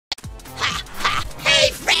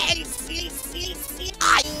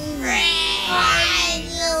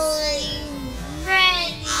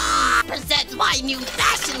new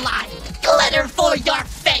fashion line! Glitter for your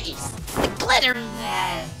face! Glitter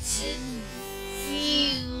that's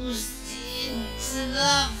infused into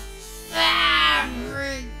the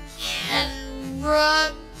fabric and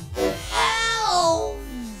repel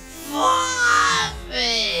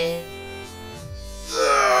vomit!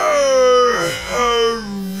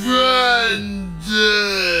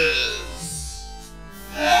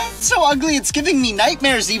 It's so ugly it's giving me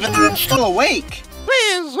nightmares even though I'm still awake.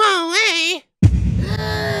 Please go away!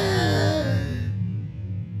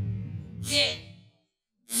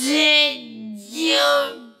 Did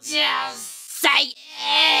you just say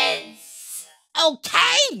it's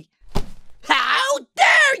okay? How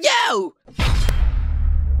dare you!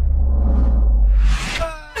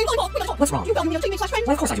 What's wrong? You value me as a teammate/friend?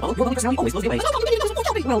 Well, of course I do, Bo. Your lovely personality always blows me away.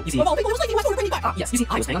 Well, you see... yes, you see,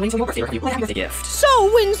 I was planning on waiting until your birthday to have you a happy birthday gift. So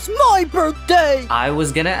when's my birthday? I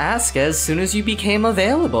was gonna ask as soon as you became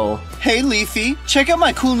available. Hey, Leafy, check out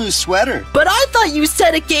my cool new sweater. But I thought you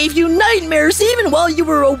said it gave you nightmares even while you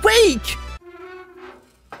were awake.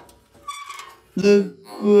 Look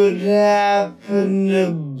what happened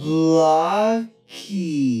to Blocky.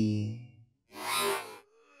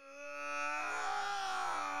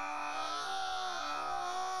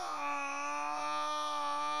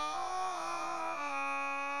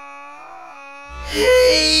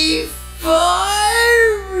 Hey,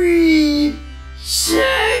 Fiery!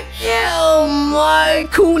 Check out my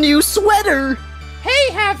cool new sweater!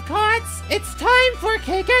 Hey, Have-Cots! It's time for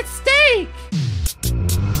Cake at Steak!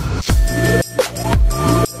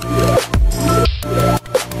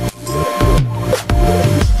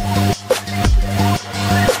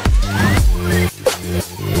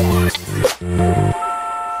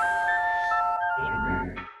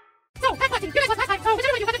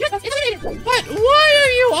 But why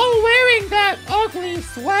are you all wearing that ugly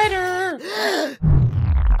sweater?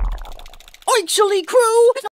 Actually, crew,